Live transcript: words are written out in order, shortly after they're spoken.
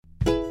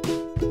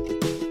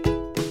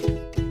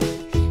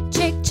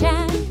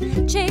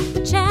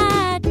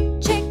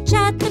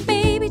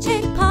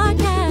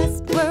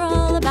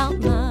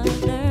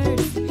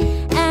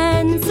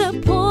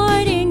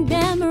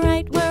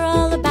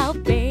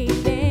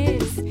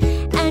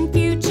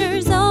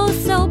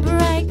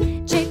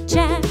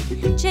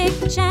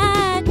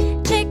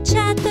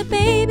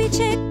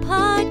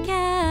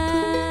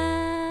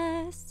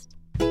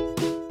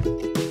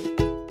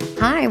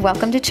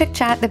welcome to Chick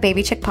Chat, the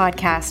Baby Chick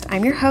podcast.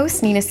 I'm your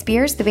host, Nina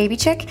Spears, the Baby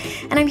Chick,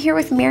 and I'm here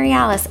with Mary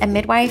Alice, a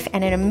midwife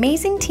and an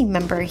amazing team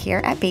member here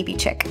at Baby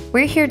Chick.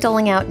 We're here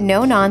doling out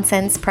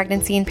no-nonsense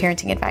pregnancy and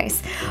parenting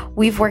advice.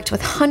 We've worked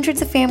with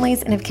hundreds of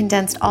families and have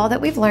condensed all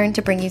that we've learned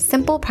to bring you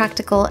simple,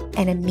 practical,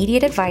 and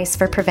immediate advice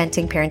for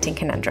preventing parenting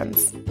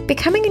conundrums.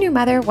 Becoming a new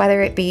mother,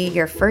 whether it be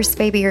your first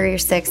baby or your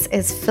sixth,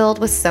 is filled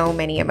with so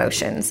many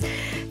emotions.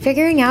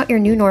 Figuring out your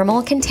new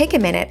normal can take a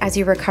minute as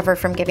you recover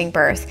from giving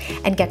birth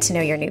and get to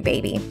know your new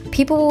baby.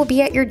 People will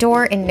be at your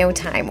door in no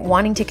time,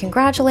 wanting to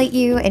congratulate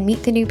you and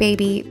meet the new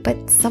baby,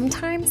 but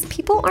sometimes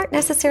people aren't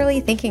necessarily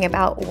thinking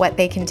about what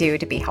they can do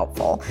to be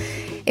helpful.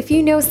 If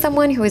you know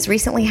someone who has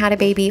recently had a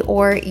baby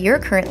or you're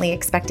currently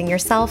expecting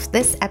yourself,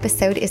 this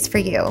episode is for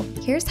you.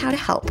 Here's how to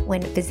help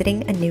when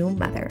visiting a new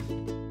mother.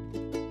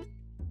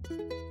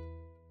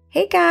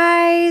 Hey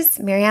guys,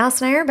 Mary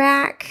Alice and I are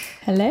back.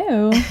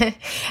 Hello.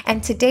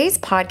 And today's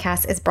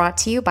podcast is brought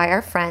to you by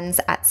our friends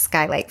at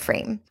Skylight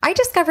Frame. I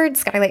discovered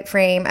Skylight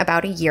Frame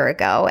about a year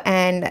ago,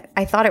 and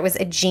I thought it was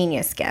a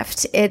genius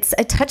gift. It's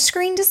a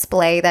touchscreen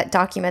display that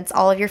documents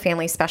all of your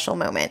family's special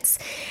moments.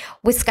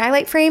 With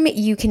Skylight Frame,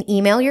 you can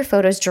email your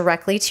photos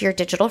directly to your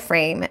digital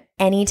frame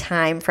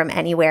anytime from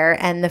anywhere,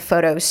 and the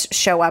photos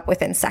show up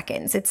within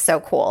seconds. It's so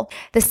cool.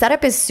 The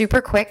setup is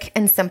super quick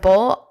and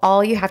simple.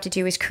 All you have to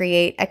do is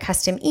create a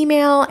custom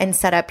email and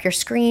set up your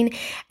screen,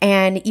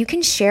 and you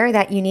can share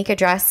that unique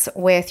address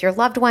with your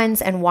loved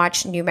ones and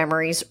watch new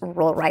memories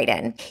roll right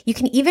in. You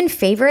can even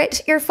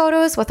favorite your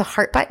photos with a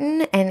heart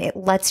button, and it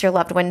lets your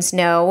loved ones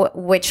know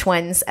which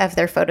ones of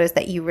their photos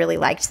that you really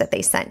liked that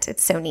they sent.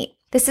 It's so neat.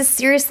 This is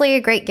seriously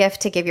a great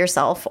gift to give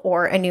yourself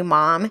or a new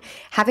mom.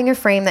 Having a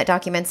frame that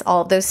documents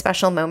all of those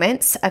special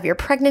moments of your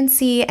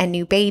pregnancy and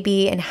new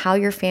baby and how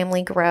your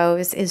family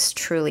grows is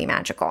truly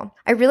magical.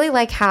 I really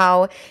like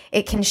how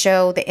it can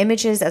show the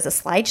images as a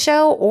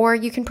slideshow, or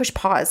you can push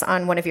pause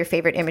on one of your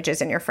favorite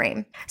images in your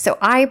frame. So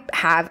I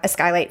have a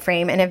Skylight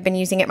Frame and have been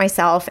using it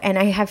myself, and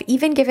I have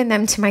even given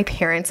them to my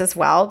parents as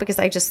well because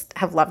I just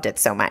have loved it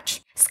so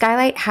much.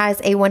 Skylight has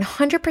a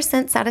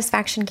 100%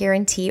 satisfaction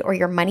guarantee or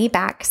your money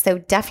back, so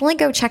definitely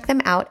go check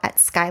them out at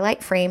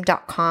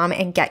skylightframe.com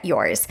and get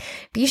yours.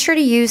 Be sure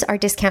to use our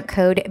discount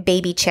code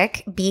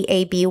BABYCHICK,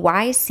 BABYCHICK,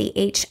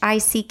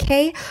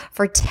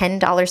 for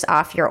 $10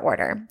 off your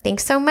order.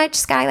 Thanks so much,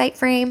 Skylight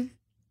Frame.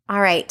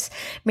 All right,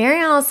 Mary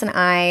Alice and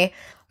I,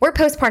 we're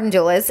postpartum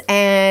doulas,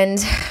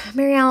 and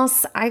Mary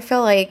Alice, I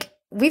feel like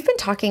we've been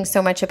talking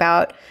so much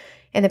about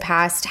in the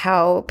past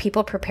how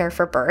people prepare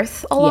for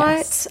birth a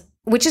lot.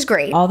 Which is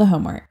great. All the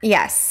homework.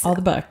 Yes. All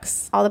the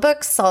books. All the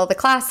books, all the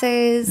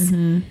classes.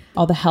 Mm-hmm.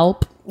 All the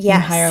help.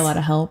 Yes. You hire a lot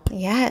of help.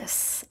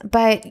 Yes.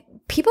 But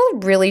people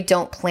really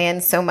don't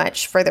plan so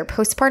much for their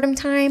postpartum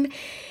time.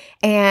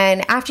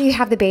 And after you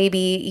have the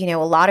baby, you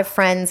know, a lot of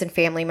friends and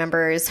family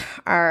members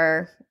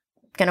are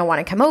going to want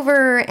to come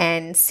over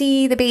and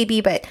see the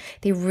baby, but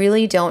they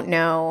really don't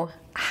know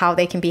how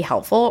they can be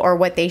helpful or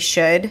what they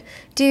should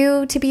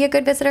do to be a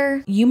good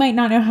visitor. You might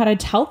not know how to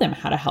tell them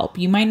how to help.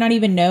 You might not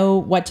even know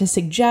what to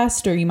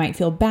suggest, or you might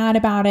feel bad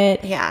about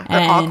it. Yeah.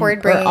 Or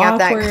awkward bringing up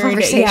that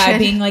conversation. Yeah.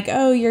 Being like,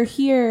 oh, you're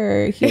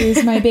here.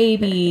 Here's my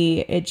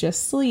baby. It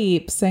just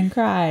sleeps and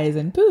cries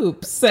and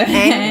poops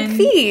and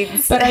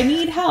feeds. But I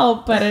need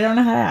help, but I don't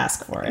know how to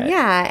ask for it.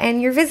 Yeah.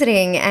 And you're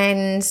visiting,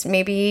 and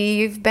maybe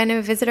you've been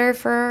a visitor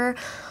for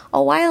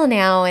a while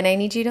now and I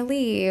need you to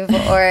leave,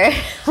 or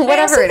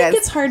whatever it is. I think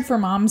it's hard for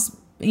moms,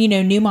 you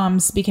know, new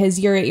moms, because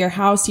you're at your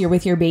house, you're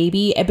with your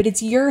baby, but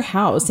it's your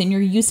house and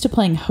you're used to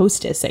playing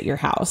hostess at your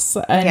house.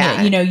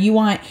 And, you know, you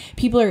want,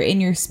 people are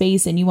in your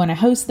space and you want to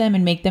host them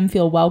and make them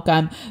feel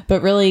welcome.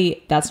 But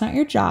really, that's not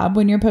your job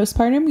when you're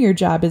postpartum. Your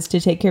job is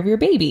to take care of your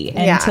baby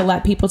and to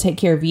let people take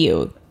care of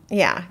you.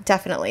 Yeah,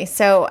 definitely.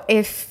 So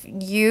if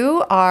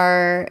you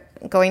are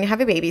going to have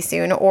a baby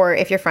soon, or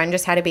if your friend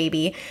just had a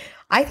baby,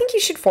 I think you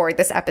should forward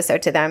this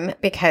episode to them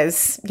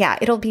because,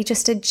 it'll be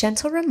just a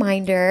gentle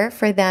reminder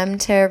for them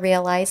to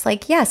realize,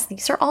 like, yes,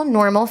 these are all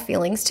normal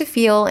feelings to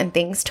feel and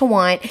things to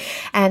want.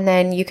 And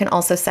then you can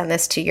also send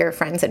this to your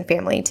friends and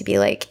family to be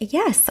like,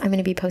 yes, I'm going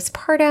to be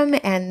postpartum,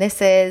 and this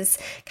is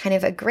kind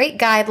of a great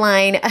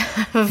guideline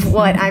of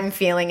what I'm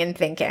feeling and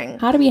thinking.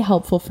 How to be a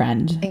helpful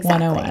friend,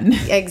 exactly. 101.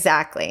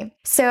 Exactly.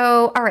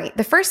 So, all right,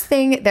 the first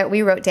thing that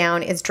we wrote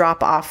down is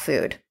drop off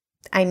food.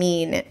 I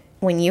mean,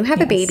 when you have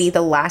a baby,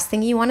 the last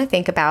thing you want to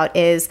think about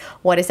is,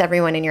 what is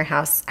everyone in your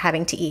house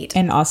having to eat?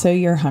 And also,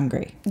 you're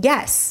hungry.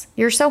 Yes,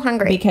 you're so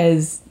hungry.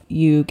 Because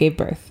you gave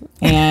birth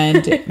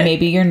and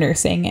maybe you're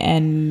nursing,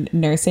 and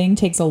nursing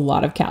takes a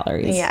lot of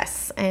calories.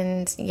 Yes.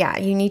 And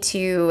you need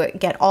to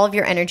get all of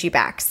your energy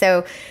back.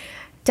 So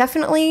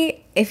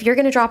definitely, if you're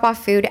going to drop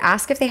off food,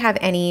 ask if they have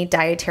any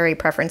dietary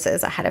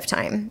preferences ahead of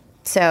time.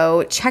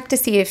 So check to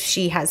see if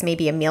she has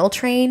maybe a meal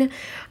train.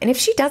 And if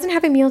she doesn't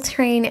have a meal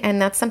train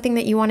and that's something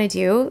that you want to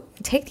do,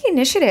 take the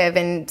initiative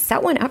and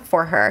set one up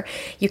for her.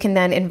 You can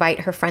then invite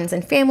her friends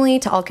and family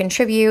to all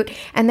contribute.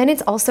 And then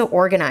it's also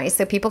organized.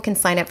 So people can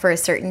sign up for a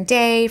certain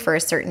day, for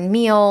a certain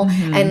meal,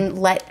 and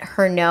let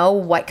her know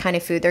what kind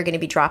of food they're going to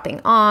be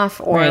dropping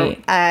off. Or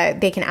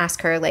they can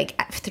ask her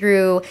like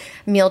through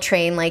meal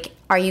train, like,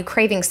 are you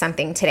craving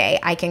something today?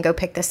 I can go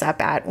pick this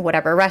up at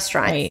whatever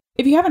restaurant. Right.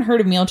 If you haven't heard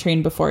of Meal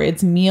Train before,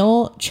 it's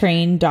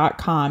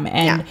mealtrain.com.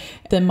 And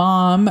the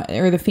mom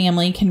or the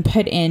family can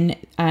put in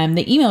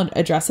the email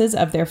addresses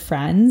of their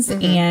friends.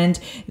 And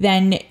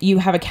then you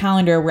have a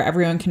calendar where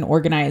everyone can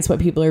organize what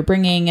people are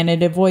bringing. And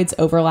it avoids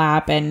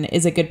overlap and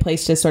is a good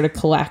place to sort of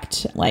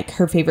collect like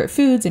her favorite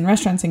foods and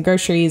restaurants and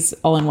groceries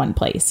all in one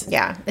place.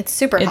 Yeah, it's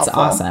super helpful. It's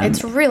awesome.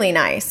 It's really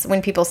nice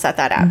when people set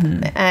that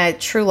up.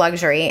 True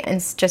luxury. And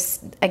it's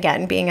just,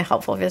 again, being a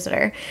helpful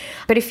visitor.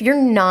 But if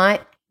you're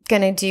not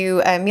going to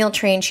do a meal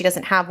train, she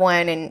doesn't have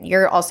one, and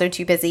you're also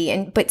too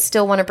busy, but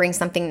still want to bring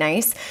something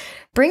nice,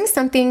 bring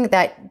something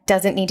that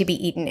doesn't need to be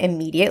eaten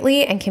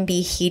immediately and can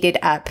be heated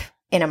up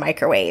in a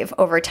microwave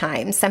over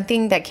time.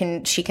 Something that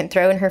she can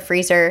throw in her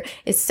freezer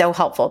is so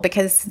helpful,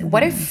 because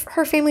what if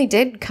her family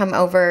did come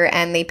over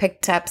and they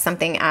picked up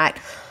something at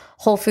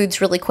Whole Foods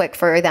really quick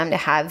for them to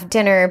have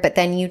dinner, but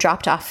then you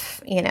dropped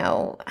off,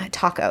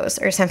 tacos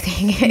or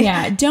something.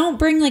 Yeah. Don't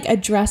bring like a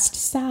dressed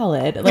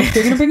salad. Like if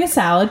you're going to bring a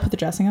salad, put the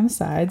dressing on the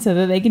side so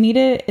that they can eat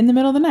it in the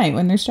middle of the night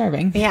when they're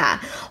starving. Yeah.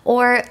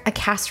 Or a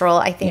casserole,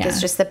 I think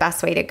is just the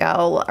best way to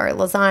go, or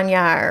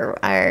lasagna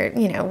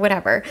or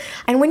whatever.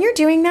 And when you're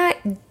doing that,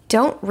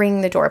 don't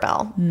ring the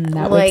doorbell.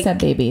 That wakes up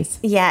babies.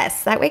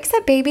 Yes, that wakes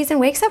up babies and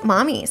wakes up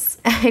mommies.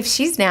 If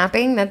she's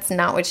napping, that's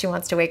not what she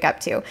wants to wake up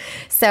to.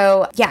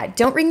 So yeah,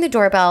 don't ring the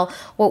doorbell.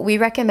 What we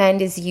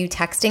recommend is you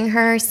texting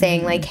her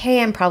saying like,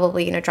 hey, I'm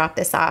probably going to drop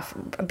this off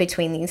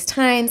between these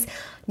times.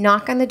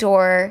 Knock on the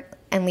door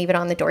and leave it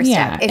on the doorstep.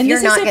 Yeah. If and you're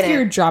this not is if gonna,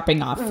 you're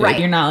dropping off food. Right.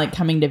 You're not like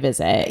coming to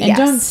visit. And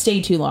don't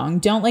stay too long.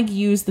 Don't like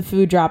use the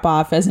food drop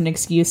off as an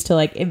excuse to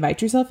like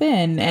invite yourself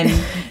in. And,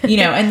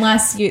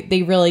 unless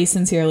they really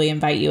sincerely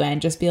invite you in,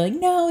 just be like,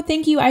 no,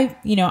 thank you. I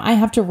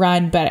have to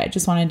run, but I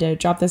just wanted to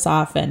drop this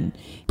off and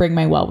bring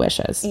my well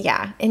wishes.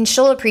 Yeah. And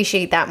she'll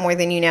appreciate that more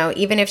than you know.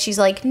 Even if she's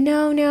like,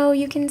 no,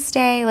 you can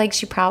stay. Like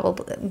she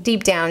probably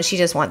deep down, she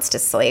just wants to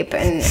sleep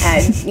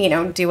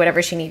and do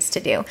whatever she needs to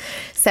do.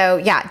 So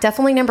yeah,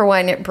 definitely number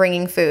one,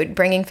 bringing food.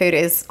 Bringing food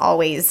is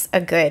always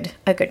a good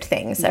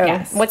thing. So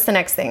what's the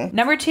next thing?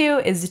 Number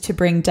 2 is to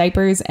bring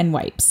diapers and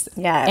wipes.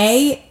 Yes.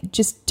 A,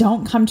 just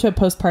don't come to a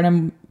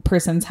postpartum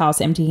person's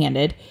house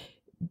empty-handed.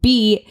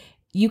 B,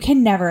 you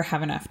can never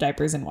have enough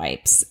diapers and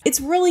wipes.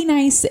 It's really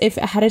nice if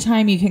ahead of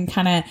time you can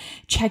kind of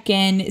check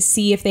in,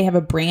 see if they have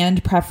a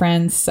brand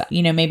preference.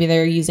 Maybe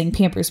they're using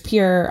Pampers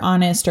Pure,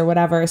 Honest, or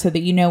whatever, so that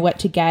you know what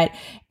to get,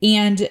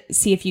 and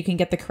see if you can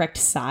get the correct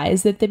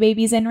size that the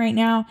baby's in right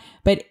now.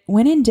 But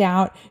when in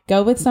doubt,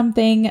 go with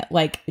something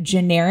like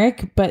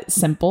generic but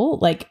simple.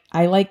 Like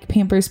I like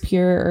Pampers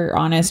Pure or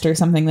Honest or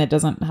something that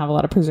doesn't have a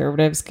lot of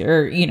preservatives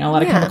or, a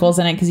lot of chemicals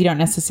in it, because you don't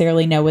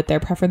necessarily know what their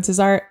preferences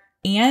are.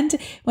 And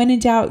when in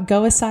doubt,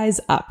 go a size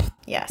up.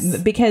 Yes.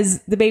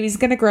 Because the baby's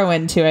going to grow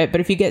into it. But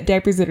if you get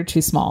diapers that are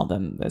too small,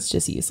 then that's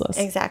just useless.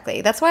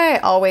 Exactly. That's why I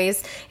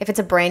always, if it's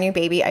a brand new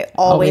baby, I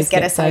always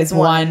get a size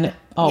 1.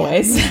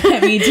 Always. Yeah.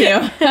 Me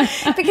too.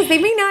 Because they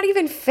may not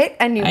even fit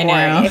a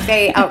newborn if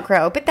they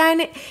outgrow. But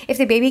then if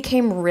the baby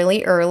came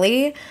really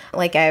early,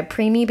 like a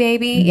preemie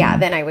baby,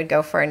 then I would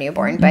go for a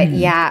newborn. But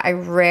I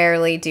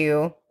rarely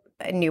do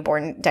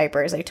newborn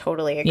diapers. I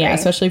totally agree. Yeah,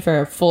 especially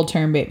for a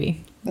full-term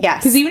baby.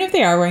 Yes. Because even if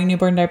they are wearing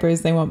newborn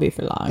diapers, they won't be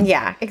for long.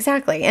 Yeah,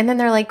 exactly. And then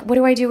they're like, what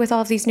do I do with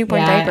all of these newborn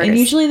diapers? And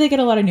usually they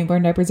get a lot of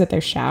newborn diapers at their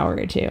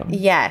shower too.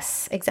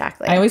 Yes,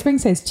 exactly. I always bring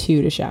size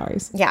 2 to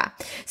showers. Yeah.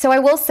 So I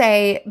will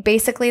say,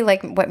 basically,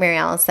 like what Mary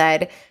Ellen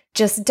said,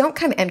 just don't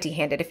come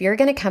empty-handed. If you're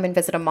going to come and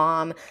visit a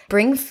mom,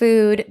 bring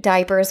food,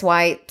 diapers,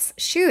 wipes,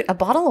 a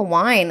bottle of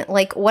wine,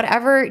 like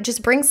whatever,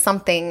 just bring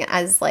something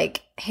as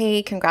like,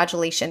 hey,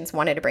 congratulations,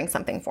 wanted to bring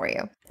something for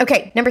you.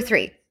 Okay, number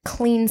 3,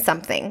 clean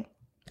something.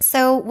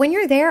 So when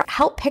you're there,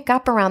 help pick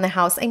up around the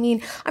house. I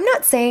mean, I'm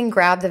not saying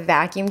grab the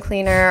vacuum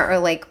cleaner or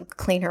like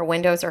clean her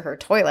windows or her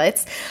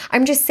toilets.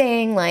 I'm just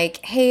saying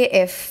like, hey,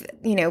 if,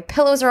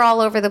 pillows are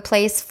all over the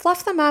place,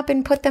 fluff them up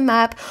and put them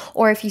up.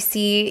 Or if you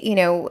see,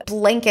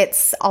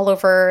 blankets all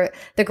over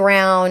the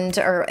ground,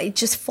 or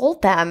just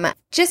fold them.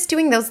 Just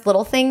doing those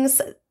little things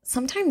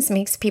sometimes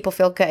makes people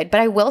feel good.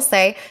 But I will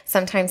say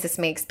sometimes this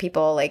makes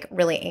people like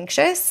really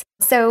anxious.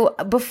 So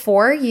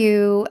before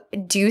you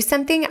do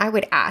something, I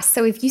would ask.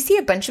 So if you see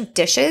a bunch of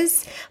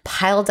dishes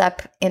piled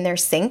up in their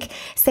sink,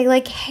 say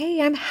like,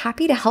 hey, I'm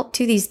happy to help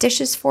do these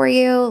dishes for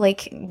you.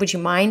 Like, would you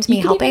mind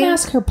me helping? You can even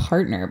ask her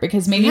partner,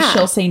 because maybe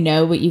she'll say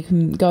no, but you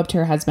can go up to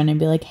her husband and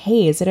be like,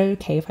 hey, is it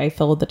okay if I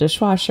fill the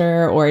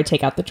dishwasher or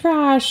take out the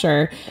trash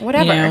or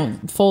whatever,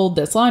 fold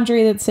this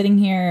laundry that's sitting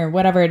here, or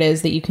whatever it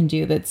is that you can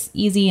do that's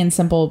easy and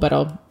simple, but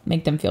it'll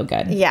make them feel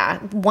good. Yeah.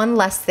 One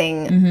less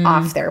thing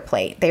off their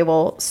plate. They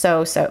will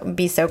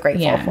be so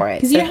grateful for it.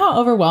 Because you know how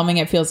overwhelming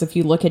it feels if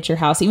you look at your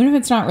house, even if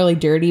it's not really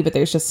dirty, but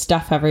there's just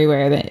stuff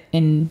everywhere that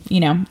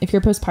if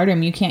you're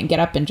postpartum, you can't get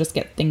up and just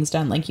get things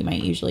done like you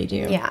might usually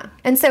do. Yeah.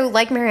 And so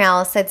like Mary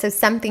Alice said, so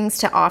some things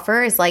to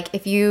offer is like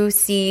if you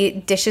see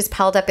dishes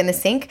piled up in the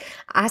sink,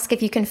 ask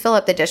if you can fill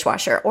up the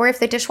dishwasher. Or if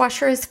the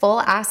dishwasher is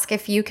full, ask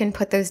if you can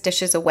put those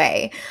dishes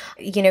away.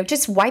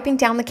 Just wiping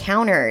down the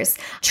counters,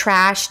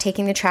 trash,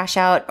 taking the trash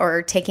out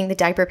or taking the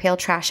diaper pail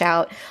trash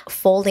out,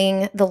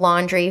 folding the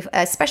laundry,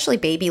 especially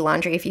baby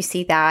laundry if you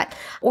see that.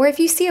 Or if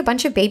you see a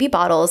bunch of baby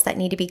bottles that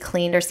need to be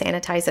cleaned or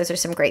sanitized, those are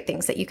some great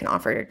things that you can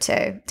offer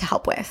to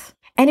help with.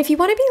 And if you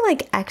want to be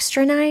like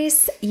extra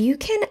nice, you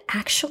can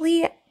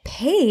actually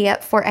pay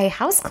for a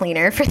house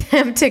cleaner for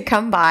them to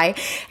come by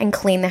and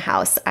clean the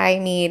house. I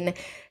mean,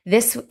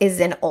 this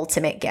is an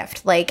ultimate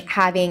gift, like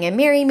having a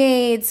Mary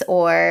Maids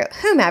or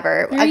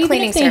whomever, or a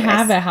cleaning if they service.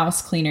 Have a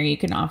house cleaner you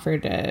can offer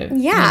to,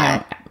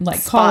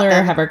 call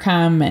her, have her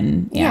come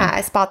and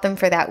spot them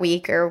for that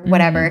week or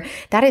whatever.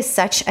 That is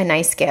such a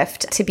nice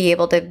gift to be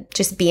able to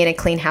just be in a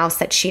clean house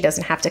that she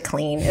doesn't have to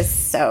clean is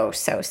so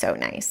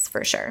nice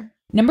for sure.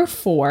 Number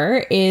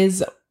 4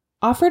 is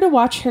offer to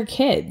watch her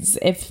kids.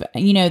 If,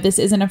 this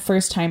isn't a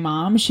first-time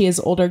mom, she has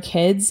older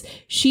kids,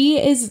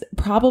 she is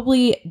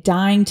probably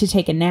dying to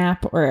take a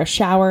nap or a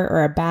shower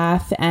or a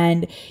bath.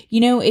 And,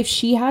 if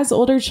she has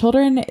older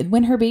children,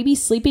 when her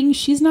baby's sleeping,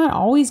 she's not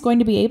always going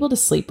to be able to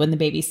sleep when the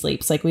baby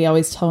sleeps, like we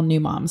always tell new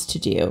moms to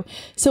do.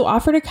 So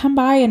offer to come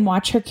by and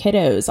watch her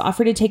kiddos,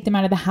 offer to take them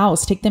out of the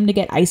house, take them to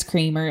get ice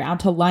cream or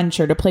out to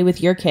lunch or to play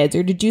with your kids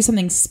or to do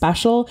something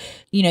special.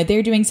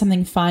 They're doing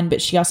something fun,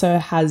 but she also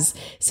has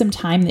some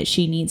time that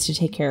she needs to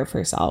take care of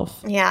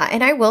herself. Yeah.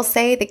 And I will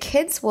say the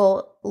kids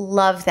will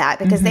love that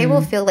because they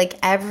will feel like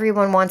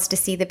everyone wants to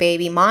see the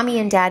baby. Mommy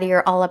and daddy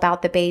are all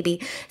about the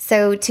baby.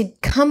 So to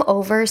come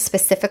over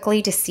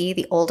specifically to see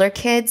the older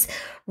kids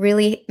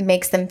really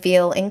makes them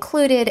feel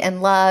included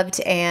and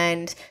loved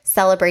and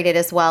celebrated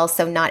as well.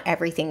 So not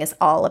everything is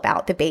all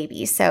about the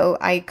baby. So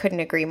I couldn't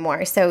agree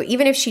more. So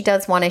even if she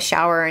does want a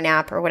shower or a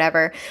nap or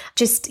whatever,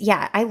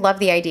 I love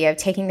the idea of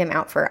taking them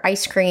out for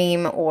ice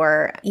cream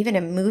or even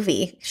a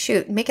movie.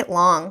 Shoot, make it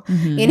long,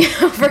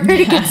 for her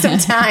to get some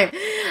time.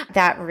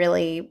 That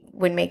really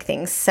would make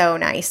things so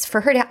nice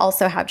for her to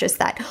also have just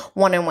that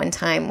one-on-one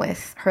time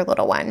with her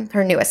little one,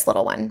 her newest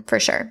little one, for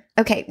sure.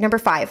 Okay, number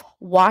 5,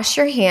 wash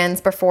your hands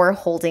before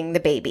holding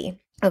the baby.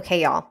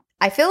 Okay, y'all.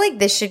 I feel like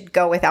this should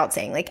go without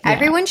saying.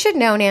 Everyone should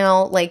know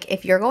now,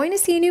 if you're going to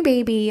see a new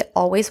baby,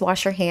 always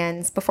wash your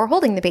hands before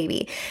holding the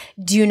baby.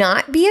 Do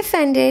not be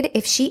offended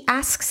if she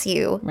asks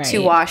you to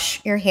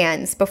wash your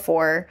hands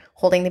before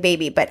holding the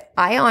baby. But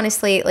I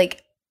honestly,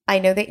 I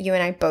know that you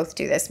and I both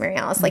do this, Mary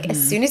Alice.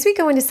 As soon as we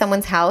go into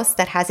someone's house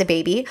that has a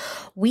baby,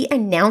 we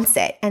announce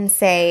it and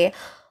say,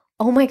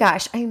 oh my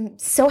gosh, I'm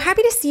so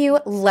happy to see you.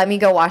 Let me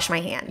go wash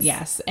my hands.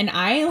 Yes. And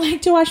I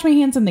like to wash my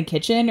hands in the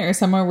kitchen or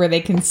somewhere where they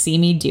can see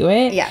me do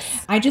it.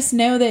 Yes. I just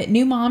know that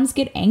new moms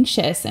get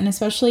anxious, and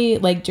especially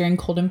during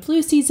cold and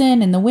flu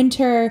season in the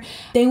winter,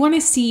 they want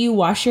to see you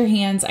wash your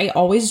hands. I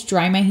always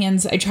dry my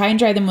hands. I try and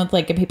dry them with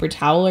a paper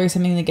towel or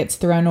something that gets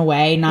thrown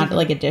away, not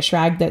a dish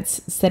rag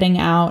that's sitting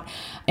out.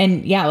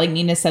 And yeah, like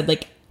Nina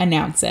said,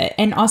 announce it.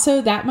 And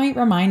also that might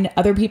remind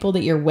other people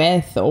that you're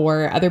with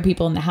or other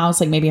people in the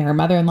house, maybe her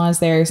mother-in-law's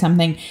there or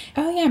something.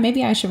 Oh yeah,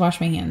 maybe I should wash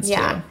my hands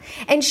too.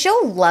 And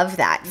she'll love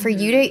that for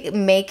you to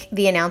make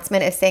the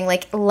announcement of saying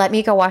let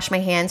me go wash my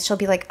hands. She'll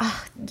be like,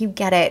 oh, you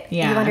get it.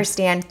 Yeah. You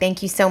understand.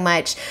 Thank you so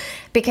much.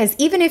 Because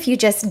even if you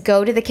just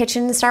go to the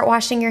kitchen and start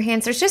washing your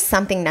hands, there's just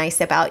something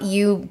nice about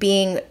you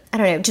being,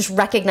 just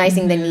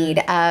recognizing the need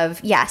of,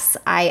 yes,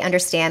 I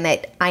understand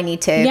that I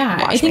need to wash my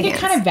hands. I think it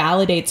kind of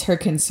validates her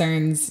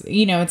concerns.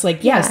 It's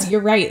yes,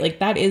 you're right.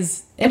 That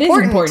is, it is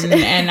important.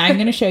 And I'm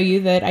going to show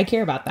you that I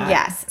care about that.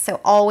 Yes.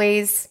 So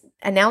always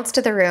announce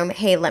to the room,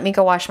 hey, let me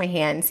go wash my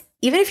hands.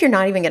 Even if you're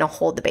not even going to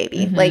hold the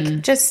baby,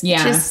 just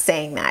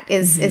saying that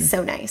is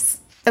so nice.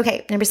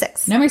 Okay, number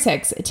 6. Number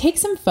 6, take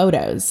some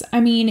photos. I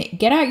mean,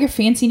 get out your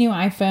fancy new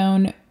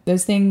iPhone.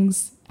 Those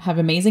things have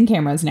amazing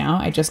cameras now.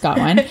 I just got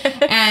one.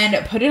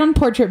 And put it on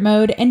portrait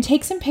mode and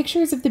take some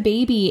pictures of the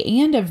baby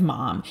and of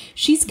mom.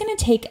 She's going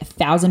to take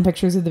 1,000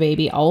 pictures of the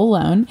baby all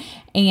alone.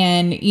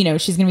 And,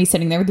 she's going to be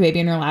sitting there with the baby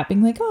in her lap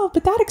being like, oh,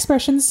 but that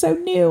expression's so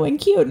new and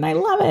cute and I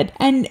love it.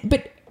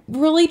 But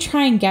really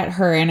try and get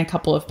her in a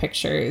couple of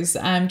pictures.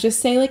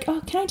 Just say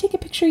oh, can I take a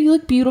picture? You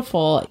look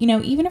beautiful.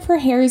 Even if her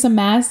hair is a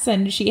mess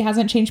and she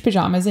hasn't changed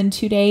pajamas in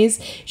 2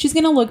 days, she's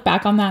going to look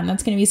back on that and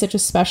that's going to be such a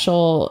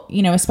special,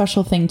 a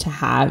special thing to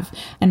have.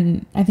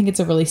 And I think it's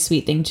a really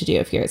sweet thing to do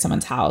if you're at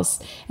someone's house.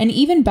 And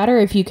even better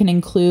if you can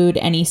include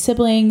any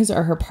siblings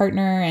or her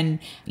partner and,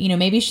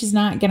 maybe she's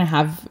not going to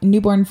have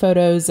newborn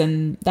photos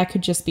and that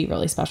could just be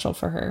really special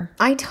for her.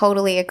 I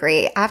totally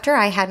agree. After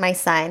I had my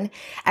son,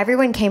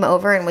 everyone came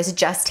over and was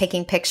just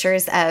taking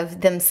pictures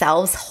of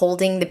themselves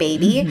holding the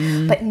baby,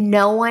 but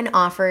no one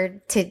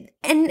offered to,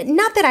 and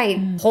not that I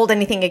hold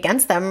anything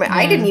against them.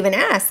 I didn't even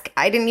ask.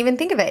 I didn't even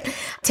think of it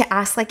to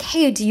ask like,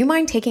 hey, do you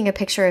mind taking a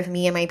picture of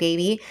me and my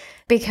baby?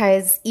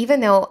 Because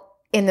even though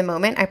in the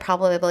moment, I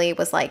probably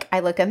was like,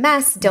 I look a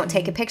mess, don't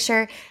take a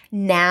picture.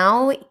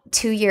 Now,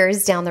 2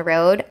 years down the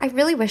road, I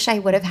really wish I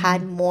would have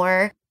had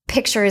more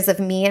pictures of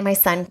me and my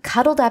son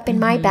cuddled up in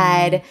my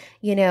bed,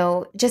 you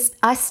know, just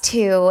us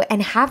two,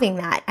 and having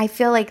that. I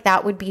feel like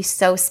that would be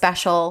so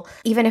special,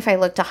 even if I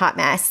looked a hot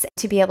mess,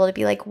 to be able to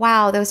be like,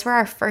 wow, those were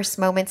our first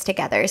moments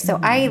together. So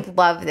I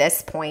love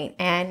this point.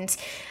 And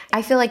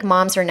I feel like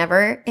moms are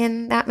never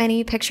in that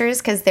many pictures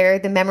because they're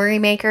the memory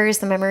makers,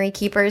 the memory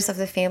keepers of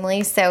the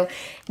family. So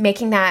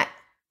making that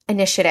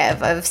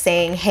initiative of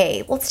saying,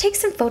 hey, let's take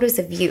some photos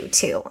of you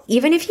too.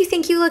 Even if you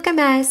think you look a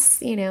mess,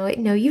 you know,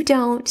 no, you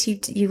don't.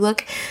 You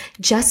look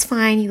just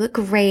fine. You look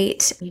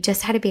great. You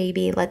just had a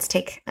baby. Let's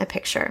take a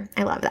picture.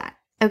 I love that.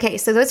 Okay,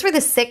 so those were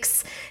the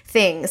 6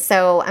 things.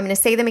 So I'm going to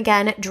say them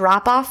again.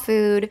 Drop off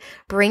food,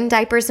 bring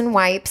diapers and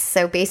wipes.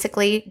 So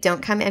basically,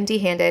 don't come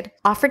empty-handed.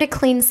 Offer to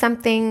clean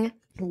something.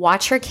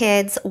 Watch your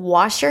kids,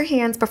 wash your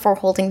hands before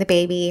holding the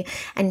baby,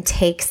 and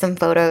take some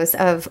photos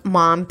of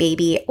mom,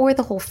 baby, or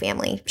the whole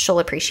family. She'll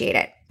appreciate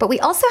it. But we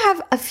also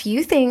have a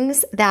few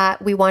things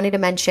that we wanted to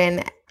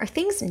mention are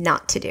things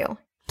not to do.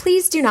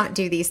 Please do not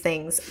do these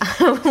things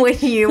when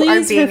you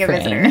are being a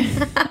visitor.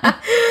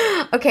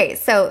 Okay,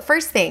 so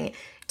first thing,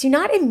 do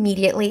not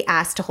immediately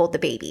ask to hold the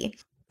baby.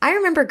 I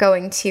remember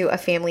going to a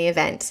family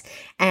event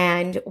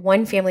and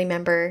one family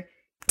member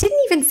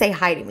didn't even say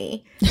hi to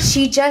me.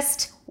 She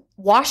just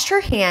washed her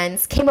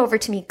hands, came over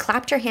to me,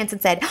 clapped her hands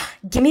and said,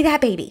 give me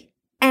that baby.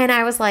 And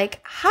I was like,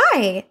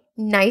 hi,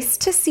 nice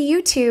to see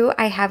you too.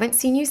 I haven't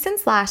seen you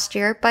since last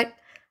year, but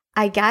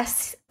I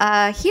guess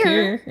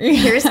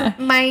here's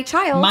my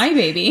child. My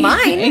baby.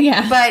 Mine.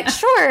 Yeah. But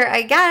sure,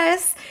 I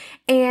guess.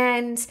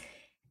 And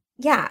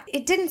yeah,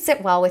 it didn't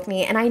sit well with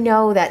me. And I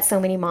know that so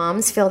many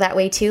moms feel that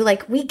way too.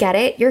 Like, we get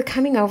it. You're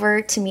coming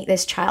over to meet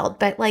this child,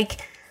 but like,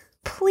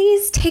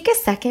 please take a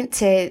second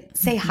to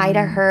say hi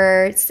to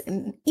her,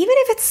 even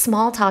if it's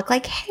small talk,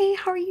 like, hey,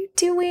 how are you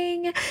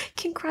doing?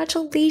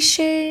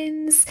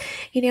 Congratulations.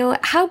 You know,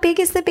 how big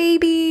is the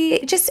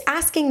baby? Just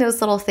asking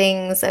those little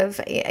things of,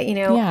 you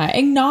know. Yeah,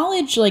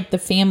 acknowledge like the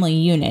family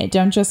unit.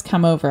 Don't just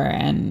come over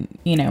and,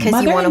 you know,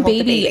 mother and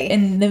baby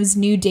in those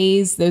new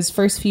days, those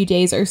first few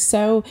days are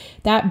so,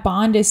 that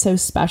bond is so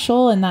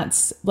special. And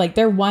that's like,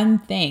 they're one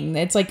thing.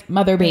 It's like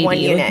mother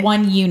baby, like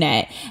one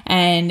unit.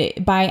 And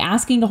by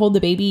asking to hold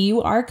the baby,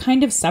 you are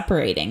kind of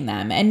separating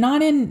them, and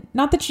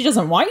not that she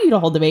doesn't want you to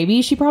hold the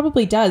baby. She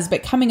probably does,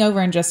 but coming over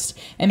and just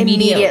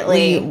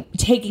immediately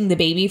taking the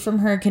baby from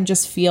her can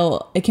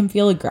feel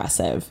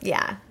aggressive.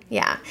 Yeah.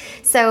 Yeah.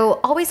 So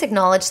always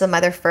acknowledge the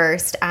mother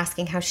first,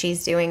 asking how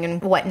she's doing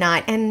and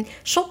whatnot. And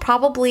she'll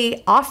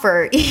probably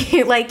offer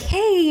like,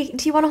 hey,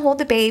 do you want to hold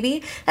the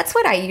baby? That's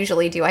what I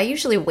usually do. I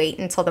usually wait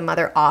until the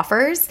mother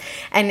offers.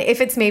 And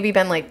if it's maybe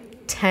been like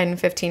 10,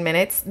 15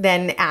 minutes,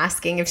 then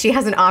asking if she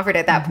hasn't offered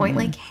at that point,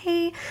 like,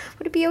 hey,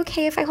 would it be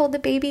okay if I hold the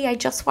baby? I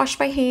just washed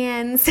my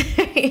hands,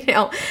 you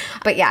know,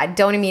 but yeah,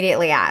 don't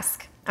immediately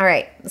ask. All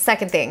right.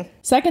 Second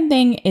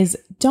thing is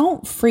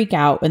don't freak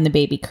out when the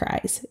baby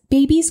cries.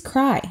 Babies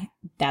cry.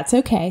 That's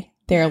okay.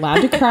 They're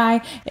allowed to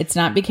cry. It's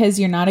not because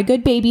you're not a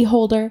good baby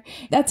holder.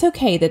 That's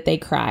okay that they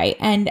cry.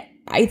 And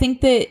I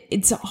think that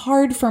it's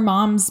hard for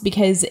moms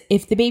because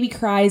if the baby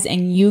cries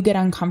and you get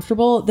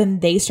uncomfortable,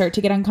 then they start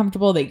to get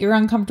uncomfortable, that you're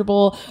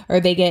uncomfortable,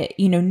 or they get,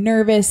 you know,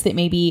 nervous that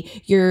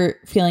maybe you're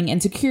feeling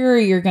insecure,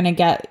 you're going to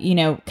get, you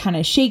know, kind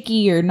of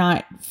shaky or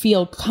not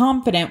feel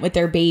confident with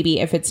their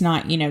baby if it's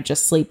not, you know,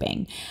 just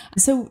sleeping.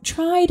 So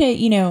try to,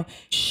 you know,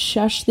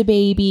 shush the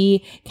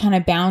baby, kind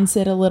of bounce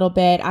it a little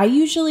bit. I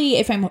usually,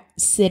 if I'm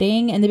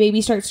sitting and the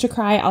baby starts to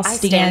cry, I'll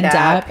stand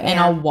up and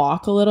I'll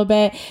walk a little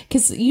bit,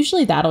 because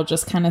usually that'll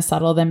just kind of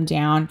settle them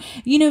down.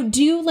 You know,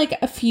 do like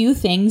a few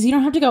things. You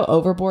don't have to go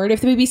overboard.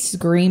 If the baby's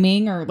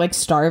screaming or like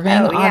starving,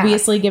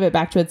 obviously give it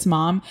back to its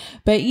mom.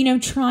 But, you know,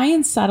 try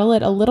and settle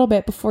it a little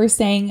bit before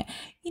saying,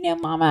 you know,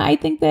 mama, I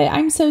think that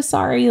I'm so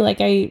sorry.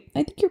 Like, I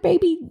think your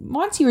baby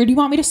wants you. Or do you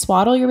want me to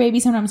swaddle your baby?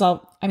 Sometimes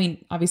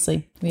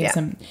obviously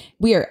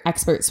we are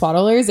expert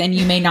swaddlers and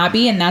you may not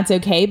be, and that's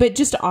okay. But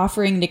just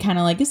offering to kind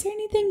of like, is there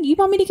anything you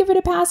want me to give it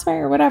a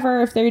pacifier or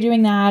whatever, if they're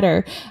doing that,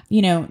 or,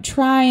 you know,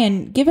 try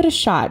and give it a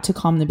shot to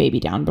calm the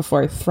baby down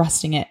before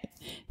thrusting it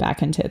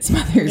back into its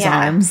mother's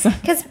arms.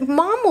 Because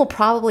mom will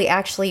probably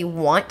actually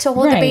want to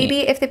hold the baby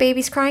if the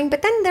baby's crying.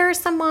 But then there are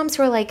some moms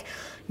who are like,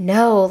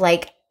 no,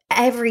 like,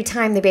 every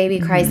time the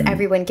baby cries,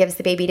 everyone gives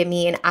the baby to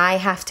me and I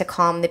have to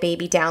calm the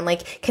baby down.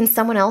 Like, can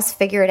someone else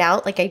figure it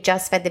out? Like, I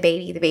just fed the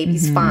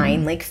baby's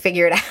fine. Like,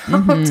 figure it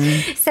out.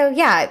 So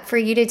yeah, for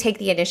you to take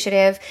the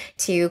initiative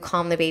to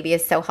calm the baby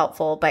is so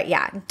helpful. But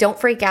yeah, don't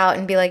freak out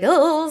and be like,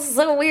 oh,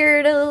 so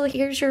weird. Oh,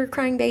 here's your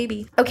crying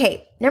baby.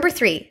 Okay, number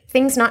 3,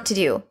 things not to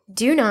do.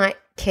 Do not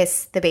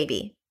kiss the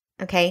baby.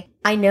 Okay.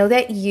 I know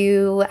that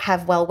you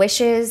have well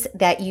wishes,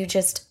 that you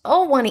just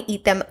want to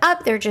eat them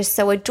up. They're just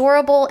so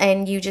adorable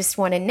and you just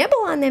want to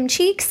nibble on them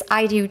cheeks.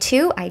 I do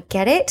too. I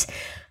get it.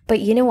 But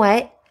you know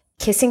what?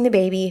 Kissing the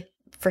baby,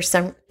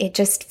 it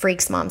just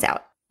freaks moms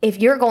out. If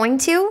you're going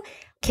to,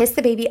 kiss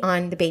the baby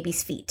on the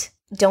baby's feet.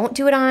 Don't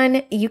do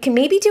it you can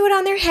maybe do it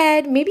on their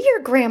head. Maybe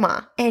you're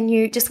grandma and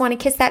you just want to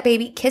kiss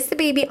the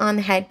baby on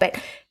the head,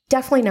 but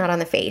definitely not on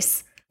the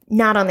face,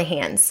 not on the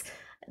hands.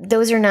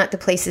 Those are not the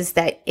places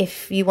that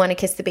if you want to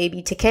kiss the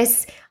baby to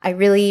kiss. I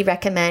really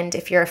recommend,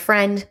 if you're a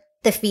friend,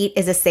 the feet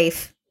is a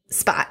safe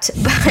spot,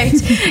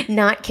 but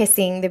not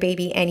kissing the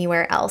baby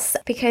anywhere else.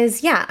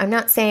 Because I'm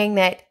not saying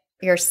that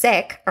you're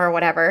sick or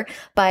whatever,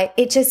 but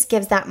it just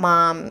gives that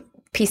mom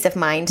peace of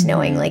mind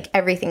knowing like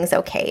everything's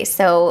okay.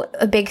 So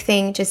a big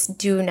thing, just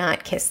do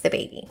not kiss the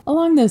baby.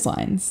 Along those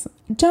lines,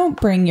 don't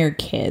bring your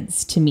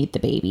kids to meet the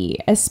baby,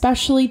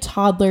 especially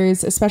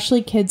toddlers,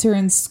 especially kids who are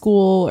in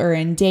school or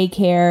in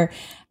daycare.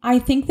 I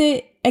think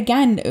that,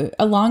 again,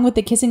 along with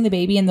the kissing the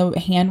baby and the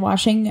hand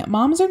washing,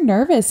 moms are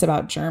nervous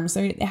about germs.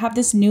 They have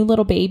this new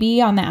little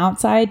baby on the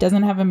outside,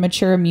 doesn't have a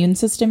mature immune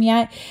system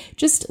yet.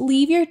 Just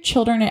leave your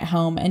children at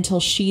home until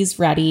she's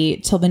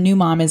ready, till the new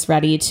mom is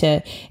ready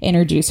to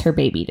introduce her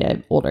baby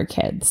to older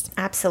kids.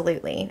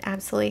 Absolutely.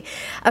 Absolutely.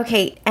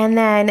 Okay. And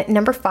then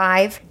number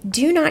 5,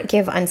 do not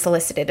give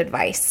unsolicited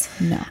advice.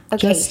 No.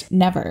 Okay. Just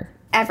never.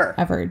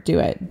 Ever do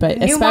it, but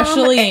new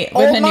especially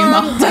mom, with a new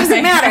mom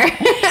doesn't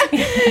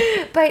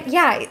matter. But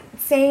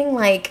saying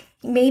like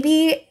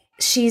maybe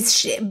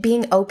she's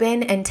being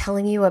open and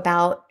telling you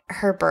about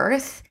her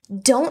birth.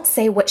 Don't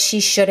say what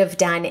she should have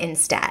done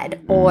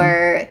instead,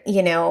 or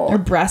or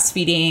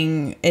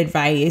breastfeeding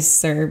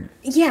advice, or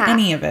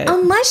any of it.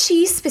 Unless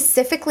she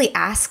specifically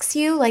asks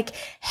you, like,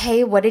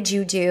 "Hey, what did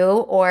you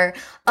do?" or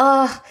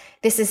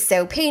this is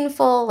so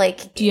painful.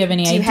 Like, do you have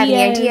any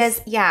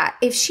ideas? Yeah.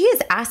 If she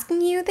is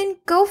asking you, then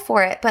go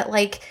for it. But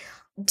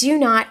do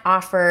not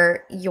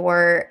offer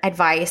your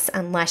advice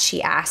unless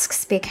she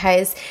asks,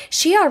 because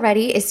she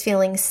already is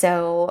feeling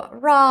so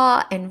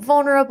raw and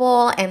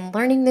vulnerable and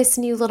learning this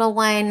new little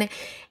one.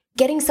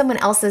 Getting someone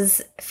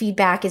else's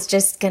feedback is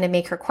just going to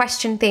make her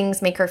question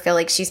things, make her feel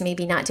like she's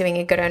maybe not doing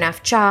a good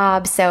enough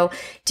job. So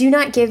do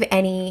not give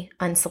any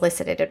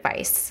unsolicited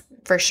advice,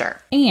 for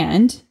sure.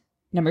 And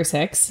number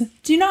 6,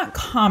 do not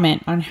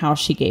comment on how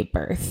she gave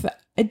birth.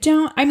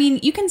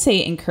 You can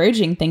say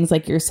encouraging things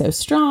like, "You're so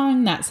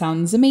strong, that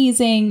sounds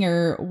amazing,"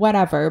 or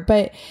whatever,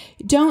 but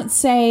don't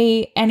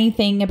say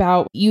anything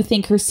about you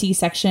think her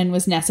C-section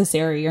was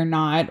necessary or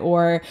not,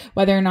 or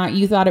whether or not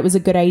you thought it was a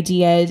good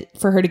idea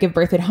for her to give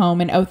birth at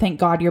home and, "Oh, thank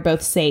God you're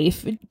both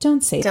safe."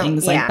 Don't say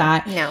things like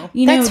that. No,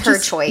 that's her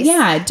choice.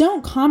 Yeah,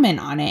 don't comment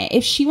on it.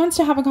 If she wants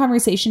to have a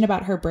conversation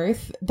about her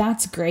birth,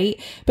 that's great,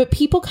 but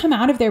people come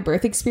out of their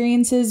birth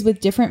experiences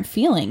with different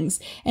feelings,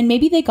 and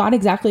maybe they got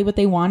exactly what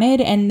they wanted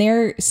and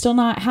they're still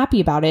not happy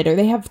about it, or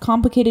they have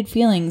complicated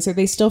feelings, or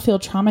they still feel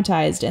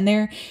traumatized, and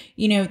they're,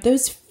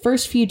 those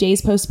first few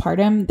days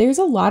postpartum, there's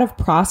a lot of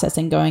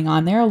processing going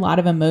on. There are a lot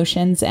of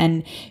emotions,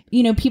 and,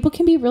 people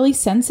can be really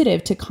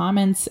sensitive to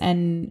comments,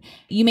 and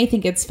you may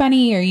think it's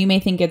funny or you may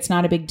think it's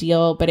not a big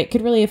deal, but it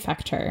could really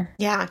affect her.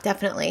 Yeah,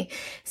 definitely.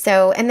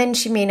 So, and then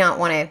she may not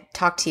want to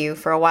talk to you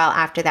for a while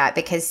after that,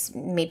 because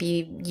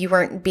maybe you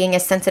weren't being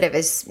as sensitive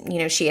as,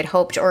 she had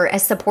hoped, or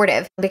as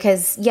supportive,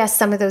 because yes,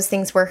 some of those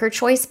things were her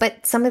choice,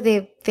 but some of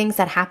the things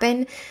that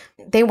happen,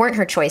 they weren't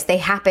her choice. They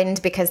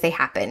happened because they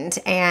happened.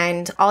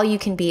 And all you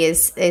can be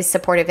is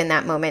supportive in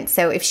that moment.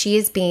 So if she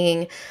is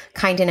being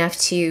kind enough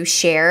to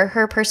share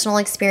her personal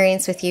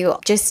experience with you,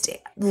 just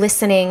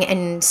listening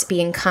and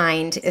being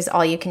kind is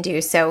all you can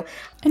do. So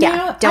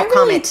don't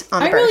comment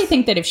on the birth. I really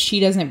think that if she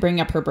doesn't bring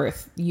up her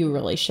birth, you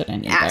really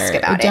shouldn't either. Ask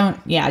about it.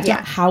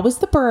 Yeah. How was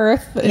the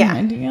birth?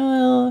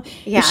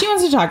 If she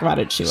wants to talk about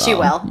it, she will. She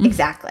will.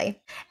 Exactly.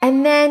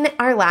 And then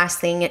our last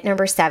thing,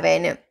 number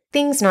 7,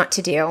 things not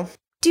to do.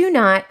 Do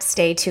not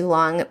stay too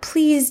long.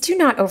 Please do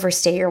not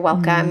overstay your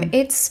welcome.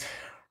 It's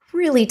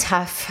really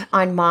tough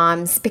on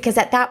moms, because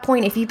at that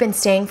point, if you've been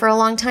staying for a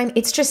long time,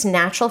 it's just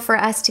natural for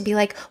us to be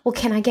like, well,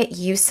 can I get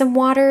you some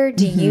water?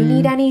 Do you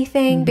need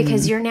anything?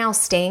 Because you're now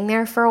staying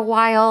there for a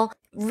while.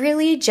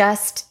 Really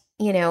just,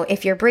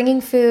 if you're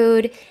bringing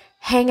food,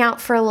 hang out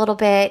for a little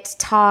bit,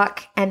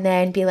 talk, and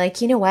then be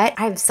like, you know what?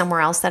 I have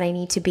somewhere else that I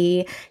need to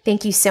be.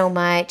 Thank you so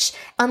much.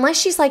 Unless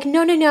she's like,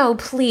 no,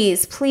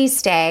 please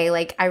stay.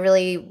 Like, I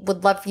really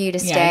would love for you to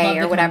stay,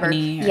 or whatever.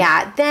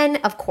 Yeah, then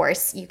of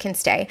course you can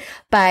stay.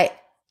 But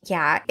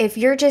yeah, if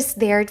you're just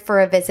there for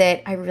a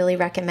visit, I really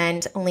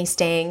recommend only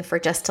staying for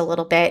just a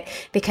little bit,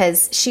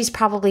 because she's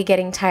probably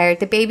getting tired.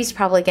 The baby's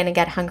probably going to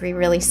get hungry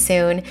really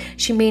soon.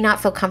 She may not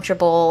feel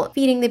comfortable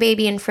feeding the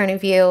baby in front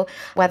of you,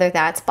 whether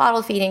that's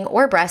bottle feeding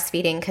or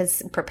breastfeeding,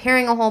 because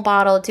preparing a whole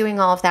bottle, doing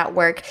all of that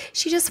work,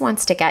 she just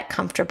wants to get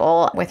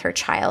comfortable with her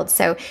child.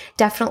 So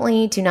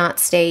definitely do not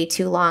stay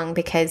too long,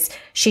 because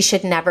she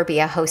should never be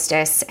a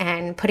hostess,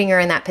 and putting her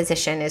in that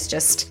position is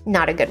just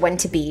not a good one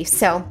to be.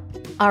 So,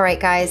 all right,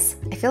 guys,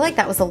 I feel like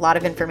that was a lot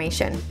of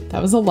information.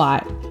 That was a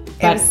lot.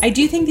 But I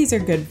do think these are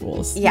good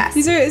rules. Yes.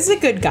 This is a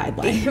good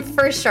guideline.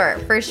 For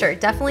sure.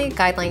 Definitely a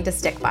guideline to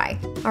stick by.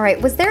 All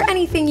right. Was there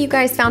anything you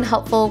guys found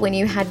helpful when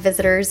you had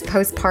visitors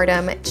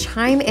postpartum?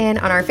 Chime in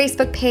on our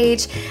Facebook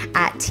page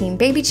at Team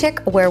Baby Chick,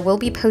 where we'll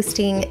be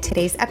posting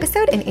today's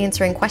episode and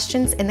answering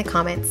questions in the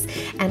comments.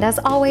 And as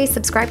always,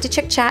 subscribe to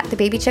Chick Chat, the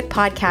Baby Chick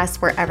podcast,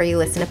 wherever you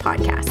listen to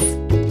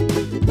podcasts.